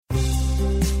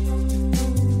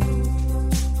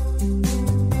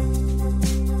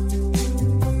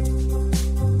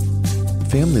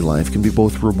family life can be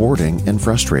both rewarding and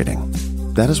frustrating.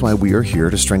 That is why we are here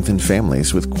to strengthen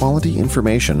families with quality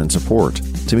information and support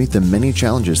to meet the many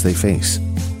challenges they face.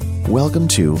 Welcome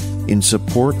to In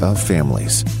Support of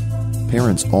Families.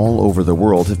 Parents all over the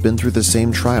world have been through the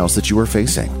same trials that you are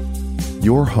facing.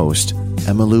 Your host,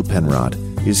 Emmylou Penrod,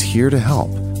 is here to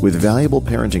help with valuable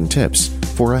parenting tips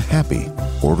for a happy,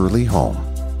 orderly home.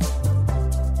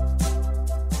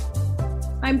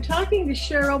 I'm talking to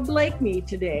Cheryl Blakeney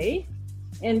today,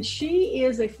 and she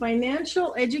is a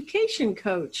financial education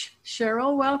coach.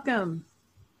 Cheryl, welcome.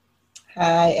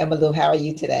 Hi, Emmylou. How are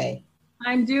you today?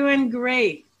 I'm doing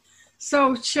great.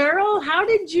 So, Cheryl, how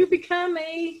did you become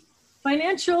a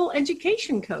financial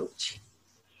education coach?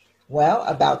 Well,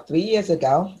 about 3 years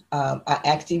ago, I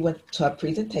actually went to a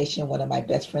presentation. One of my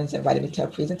best friends invited me to a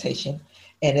presentation,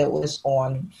 and it was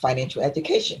on financial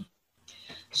education.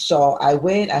 So I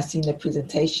went, I seen the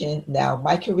presentation. Now,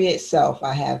 my career itself,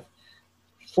 I have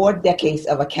 4 decades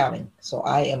of accounting. So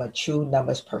I am a true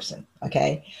numbers person,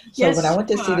 okay? So yes, when I went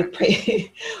to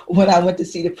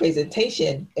see the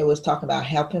presentation, it was talking about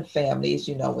helping families,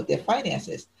 with their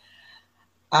finances.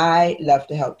 I love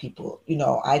to help people.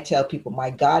 I tell people my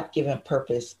God-given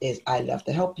purpose is I love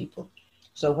to help people.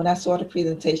 So when I saw the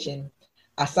presentation,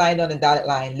 I signed on the dotted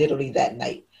line literally that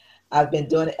night. I've been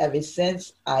doing it ever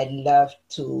since. I love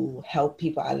to help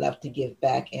people. I love to give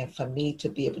back. And for me to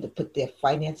be able to put their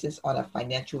finances on a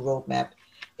financial roadmap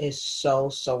is so,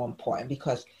 so important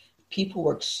because people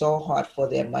work so hard for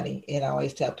their money. And I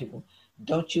always tell people,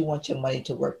 don't you want your money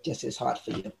to work just as hard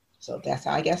for you? So that's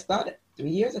how I got started 3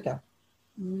 years ago.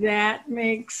 That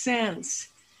makes sense.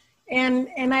 And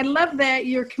I love that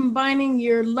you're combining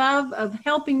your love of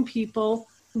helping people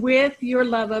with your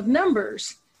love of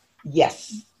numbers.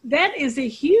 Yes. That is a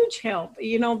huge help.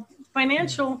 The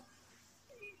financial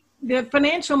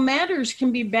matters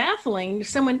can be baffling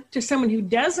to someone who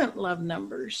doesn't love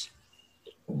numbers.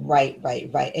 Right.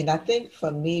 And I think for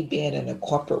me being in the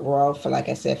corporate world for, like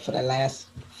I said, for the last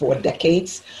 4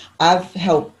 decades, I've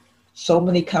helped so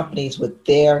many companies with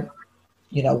their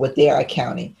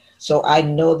accounting. So I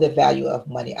know the value of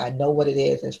money. I know what it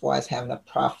is as far as having a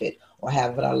profit or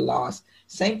having a loss.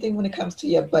 Same thing when it comes to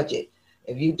your budget.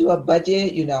 If you do a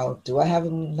budget, do I have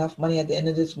enough money at the end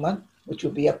of this month, which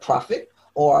would be a profit,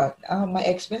 or my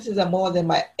expenses are more than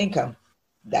my income?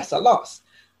 That's a loss.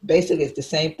 Basically, it's the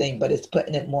same thing, but it's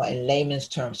putting it more in layman's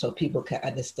terms so people can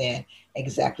understand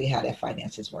exactly how their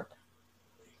finances work.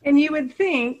 And you would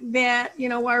think that,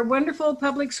 our wonderful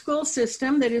public school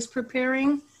system that is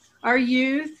preparing our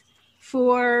youth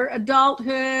for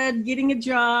adulthood, getting a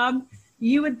job,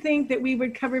 you would think that we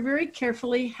would cover very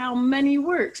carefully how money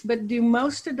works. But do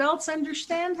most adults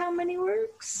understand how money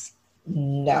works?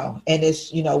 No. And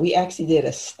it's, we actually did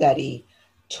a study,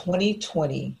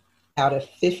 2020, out of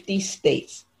 50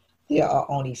 states, there are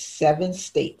only 7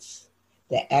 states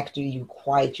that actually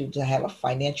required you to have a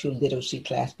financial literacy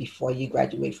class before you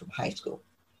graduate from high school.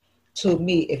 To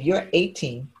me, if you're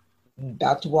 18,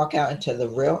 about to walk out into the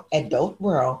real adult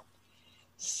world,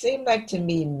 seemed like to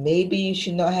me, maybe you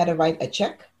should know how to write a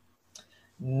check.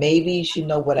 Maybe you should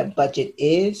know what a budget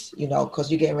is, because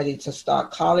you're getting ready to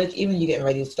start college, even you're getting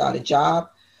ready to start a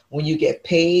job. When you get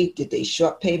paid, did they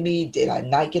short pay me? Did I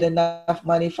not get enough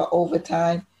money for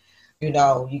overtime?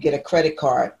 You get a credit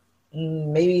card.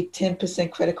 Maybe 10%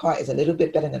 credit card is a little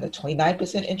bit better than a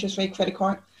 29% interest rate credit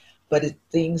card, but it's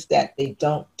things that they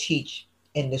don't teach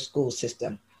in the school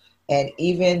system. And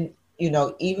even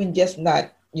just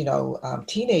not,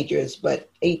 teenagers, but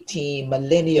 18,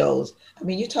 millennials. I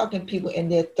mean, you're talking people in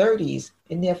their 30s,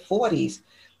 in their 40s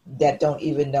that don't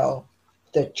even know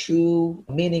the true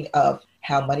meaning of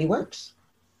how money works.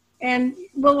 And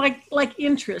well, like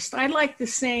interest, I like the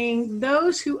saying,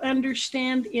 those who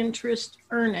understand interest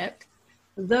earn it.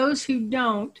 Those who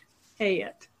don't pay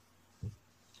it.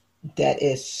 That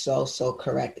is so, so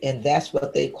correct. And that's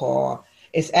what they call,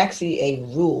 it's actually a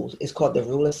rule. It's called the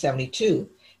Rule of 72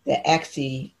 that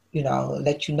actually,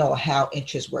 let you know how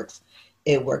interest works.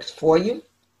 It works for you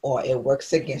or it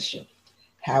works against you.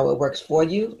 How it works for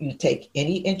you, you take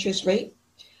any interest rate,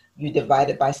 you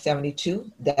divide it by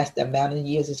 72. That's the amount of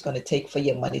years it's going to take for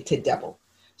your money to double.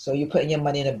 So you're putting your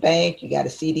money in a bank, you got a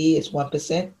CD, it's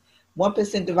 1%.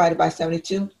 1% divided by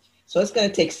 72. So it's going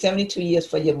to take 72 years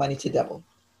for your money to double.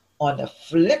 On the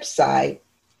flip side,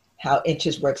 how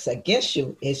interest works against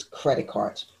you is credit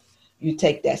cards. You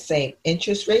take that same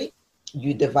interest rate,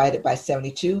 you divide it by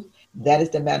 72. That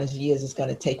is the amount of years it's going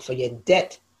to take for your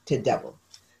debt to double.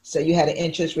 So you had an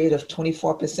interest rate of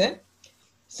 24%.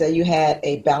 Say you had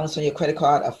a balance on your credit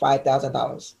card of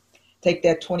 $5,000. Take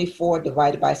that 24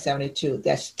 divided by 72.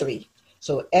 That's 3.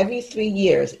 So every 3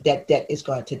 years, that debt is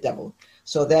going to double.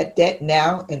 So that debt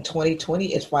now in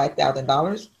 2020 is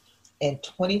 $5,000. In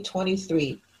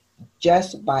 2023,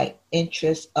 just by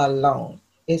interest alone,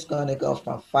 it's going to go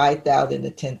from 5,000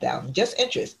 to 10,000. Just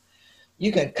interest.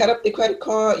 You can cut up the credit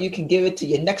card. You can give it to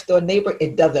your next door neighbor.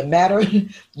 It doesn't matter.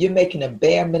 You're making a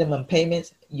bare minimum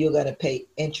payments. You're going to pay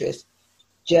interest.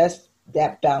 Just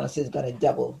that balance is going to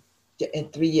double in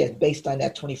 3 years based on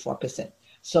that 24%.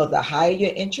 So the higher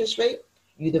your interest rate,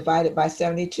 you divide it by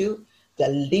 72, the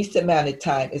least amount of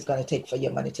time it's going to take for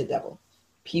your money to double.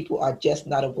 People are just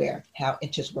not aware how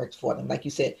interest works for them. Like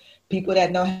you said, people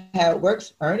that know how it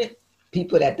works earn it.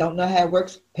 People that don't know how it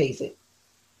works pays it.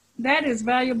 That is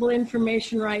valuable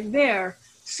information right there.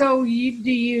 So do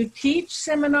you teach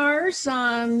seminars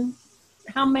on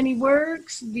how money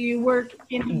works? Do you work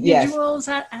individuals?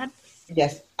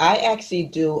 Yes, I actually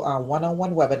do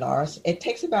one-on-one webinars. It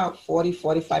takes about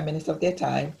 45 minutes of their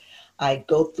time. I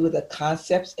go through the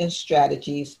concepts and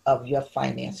strategies of your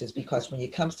finances, because when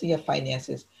it comes to your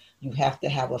finances, you have to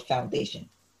have a foundation.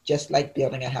 Just like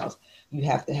building a house, you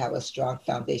have to have a strong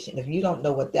foundation. If you don't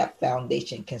know what that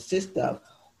foundation consists of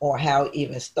or how it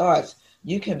even starts,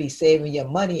 you can be saving your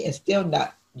money and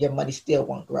your money still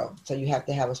won't grow. So you have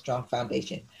to have a strong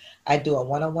foundation. I do a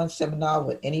one-on-one seminar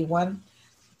with anyone.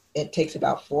 It takes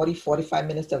about 45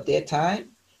 minutes of their time.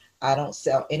 I don't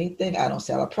sell anything. I don't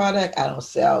sell a product. I don't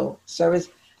sell service.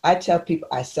 I tell people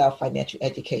I sell financial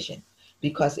education,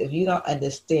 because if you don't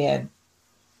understand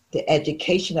the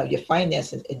education of your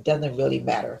finances, it doesn't really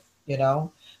matter, you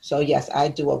know? So yes, I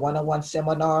do a one-on-one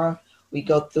seminar. I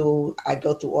go through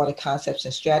all the concepts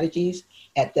and strategies.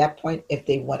 At that point, if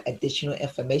they want additional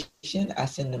information, I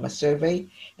send them a survey.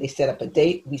 They set up a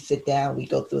date. We sit down. We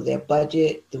go through their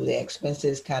budget, through their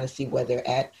expenses, kind of see where they're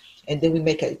at. And then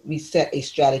we set a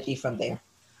strategy from there.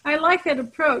 I like that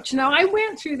approach. Now, I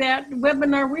went through that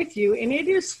webinar with you, and it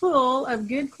is full of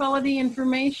good quality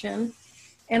information.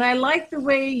 And I like the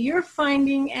way you're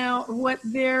finding out what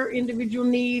their individual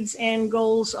needs and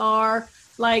goals are,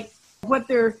 like what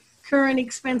their current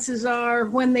expenses are,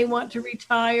 when they want to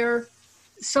retire,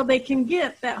 so they can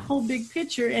get that whole big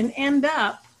picture and end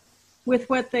up with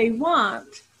what they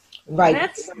want.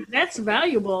 Right. That's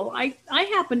valuable. I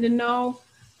happen to know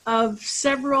of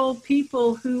several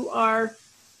people who are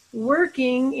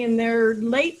working in their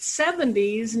late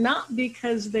 70s, not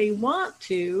because they want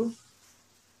to,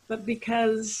 but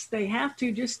because they have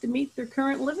to, just to meet their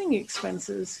current living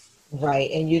expenses. Right.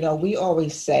 And, we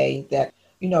always say that,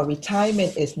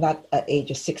 retirement is not an age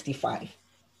of 65.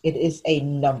 It is a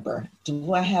number.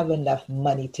 Do I have enough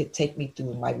money to take me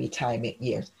through my retirement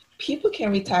years? People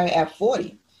can retire at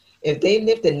 40. If they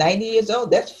lived to 90 years old,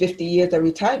 that's 50 years of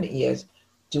retirement years.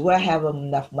 Do I have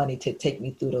enough money to take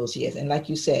me through those years? And like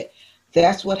you said,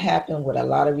 that's what happened with a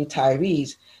lot of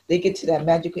retirees. They get to that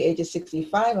magical age of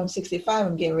 65. I'm 65.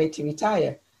 I'm getting ready to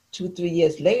retire. 2-3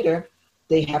 years later,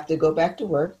 they have to go back to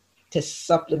work to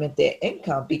supplement their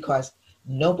income, because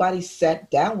nobody sat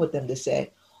down with them to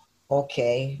say,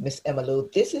 okay, Miss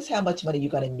Emmylou, this is how much money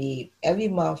you're going to need every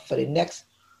month for the next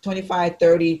 25,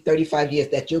 30, 35 years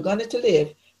that you're going to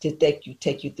live to take you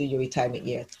through your retirement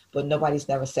years. But nobody's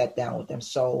never sat down with them.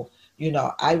 So,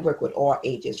 I work with all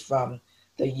ages, from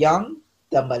the young,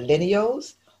 the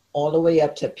millennials, all the way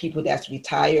up to people that's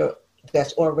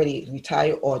already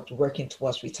retired or working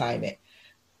towards retirement.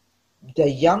 The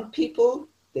young people,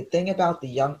 the thing about the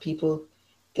young people,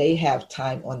 they have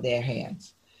time on their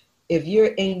hands. If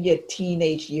you're in your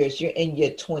teenage years, you're in your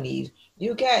 20s,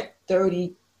 you got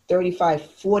 30,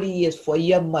 35, 40 years for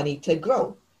your money to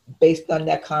grow based on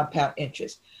that compound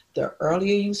interest. The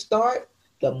earlier you start,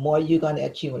 the more you're going to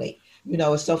accumulate.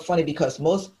 It's so funny, because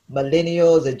most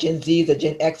millennials or Gen Zs or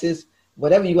Gen Xs,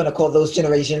 whatever you want to call those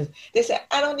generations, they say,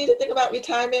 I don't need to think about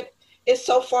retirement. It's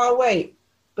so far away.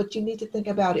 But you need to think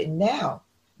about it now.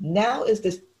 Now is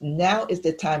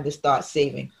the time to start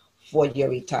saving for your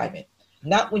retirement.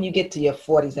 Not when you get to your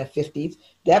 40s and 50s.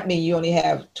 That means you only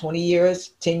have 20 years,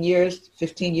 10 years,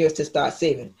 15 years to start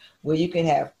saving, where you can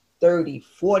have 30,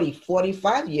 40,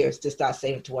 45 years to start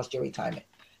saving towards your retirement.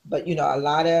 But, a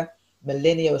lot of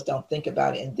millennials don't think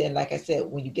about it. And then, like I said,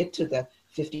 when you get to the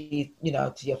 50s,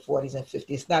 to your 40s and 50s,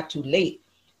 it's not too late.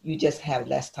 You just have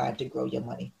less time to grow your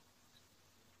money.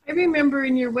 I remember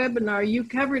in your webinar, you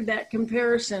covered that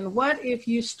comparison. What if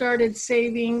you started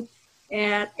saving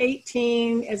at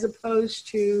 18 as opposed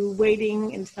to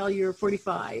waiting until you're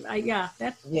 45?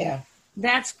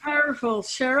 That's powerful.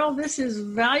 Cheryl, this is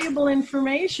valuable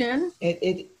information.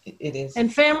 It is.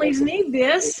 And families need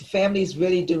this. Families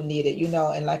really do need it,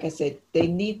 and like I said, they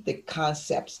need the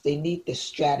concepts, they need the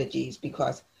strategies,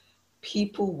 because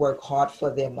people work hard for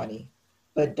their money.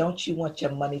 but don't you want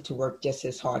your money to work just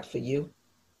as hard for you?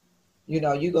 You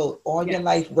know, you go all your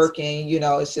life working, you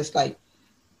know, it's just like,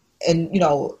 and you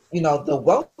know, the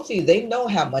wealthy, they know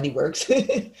how money works.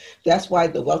 That's why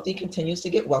the wealthy continues to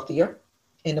get wealthier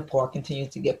and the poor continues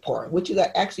to get poorer, which is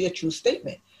actually a true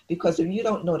statement. Because if you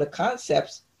don't know the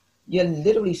concepts, you're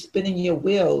literally spinning your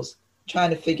wheels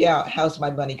trying to figure out how's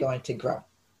my money going to grow.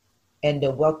 And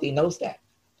the wealthy knows that.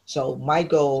 So my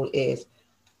goal is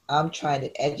I'm trying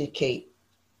to educate,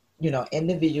 you know,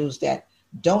 individuals that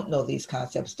don't know these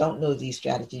concepts, don't know these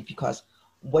strategies, because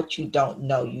what you don't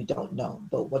know, you don't know.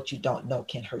 But what you don't know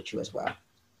can hurt you as well.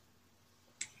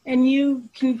 And you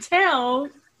can tell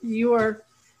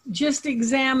just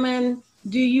examine,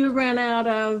 do you run out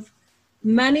of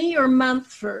money or month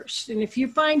first? And if you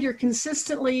find you're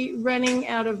consistently running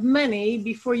out of money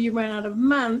before you run out of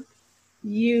month,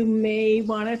 you may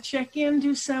want to check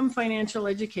into some financial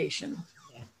education.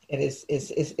 Yeah,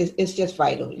 it's just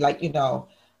vital. Like, you know,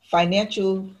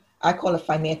 I call it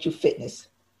financial fitness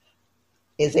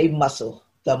is a muscle.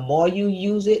 The more you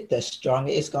use it, the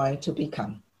stronger it's going to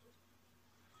become.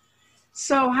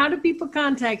 So how do people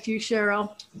contact you,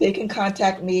 Cheryl? They can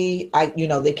contact me.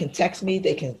 They can text me.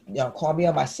 They can call me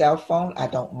on my cell phone. I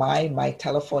don't mind. My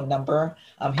telephone number,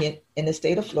 I'm here in the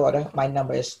state of Florida. My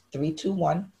number is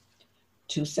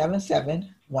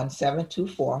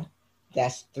 321-277-1724.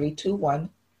 That's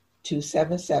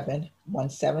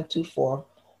 321-277-1724.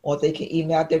 Or they can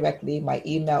email directly. My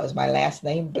email is my last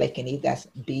name, Blakeney. That's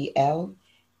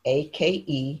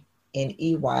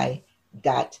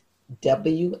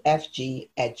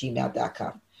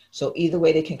BLAKENEY.WFG@gmail.com. So either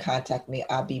way they can contact me.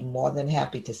 I'll be more than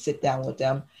happy to sit down with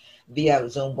them via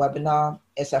Zoom webinar.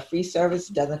 It's a free service.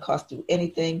 It doesn't cost you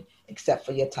anything except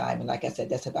for your time. And like I said,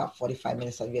 that's about 45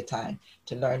 minutes of your time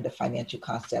to learn the financial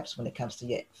concepts when it comes to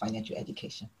your financial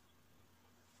education.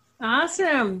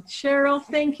 Awesome. Cheryl,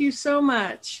 thank you so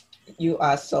much. You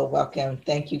are so welcome.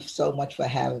 Thank you so much for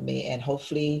having me. And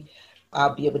hopefully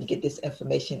I'll be able to get this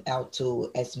information out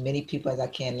to as many people as I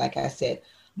can. Like I said,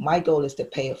 my goal is to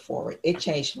pay it forward. It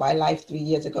changed my life 3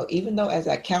 years ago. Even though as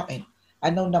an accountant, I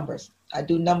know numbers. I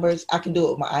do numbers. I can do it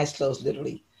with my eyes closed,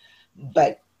 literally.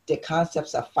 But the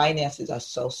concepts of finances are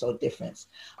so different.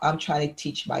 I'm trying to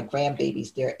teach my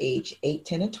grandbabies, their age 8,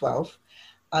 10, and 12.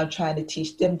 I'm trying to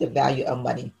teach them the value of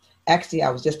money. Actually, I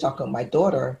was just talking with my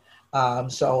daughter.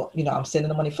 So, I'm sending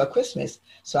them money for Christmas.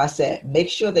 So I said, make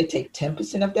sure they take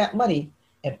 10% of that money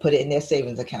and put it in their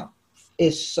savings account.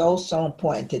 It's so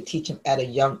important to teach them at a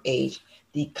young age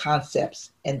the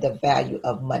concepts and the value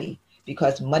of money,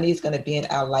 because money is going to be in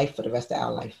our life for the rest of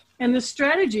our life. And the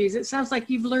strategies. It sounds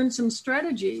like you've learned some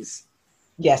strategies.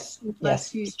 Yes.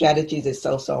 Strategies is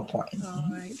so important. All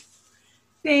right.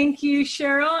 Thank you,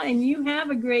 Cheryl, and you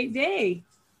have a great day.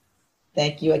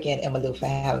 Thank you again, Emmylou, for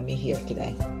having me here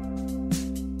today.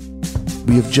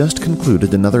 We have just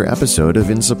concluded another episode of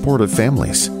In Support of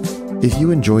Families. If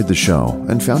you enjoyed the show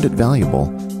and found it valuable,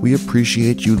 we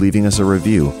appreciate you leaving us a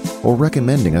review or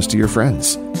recommending us to your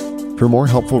friends. For more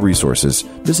helpful resources,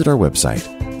 visit our website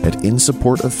at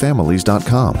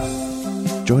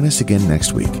insupportoffamilies.com. Join us again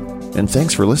next week, and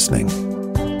thanks for listening.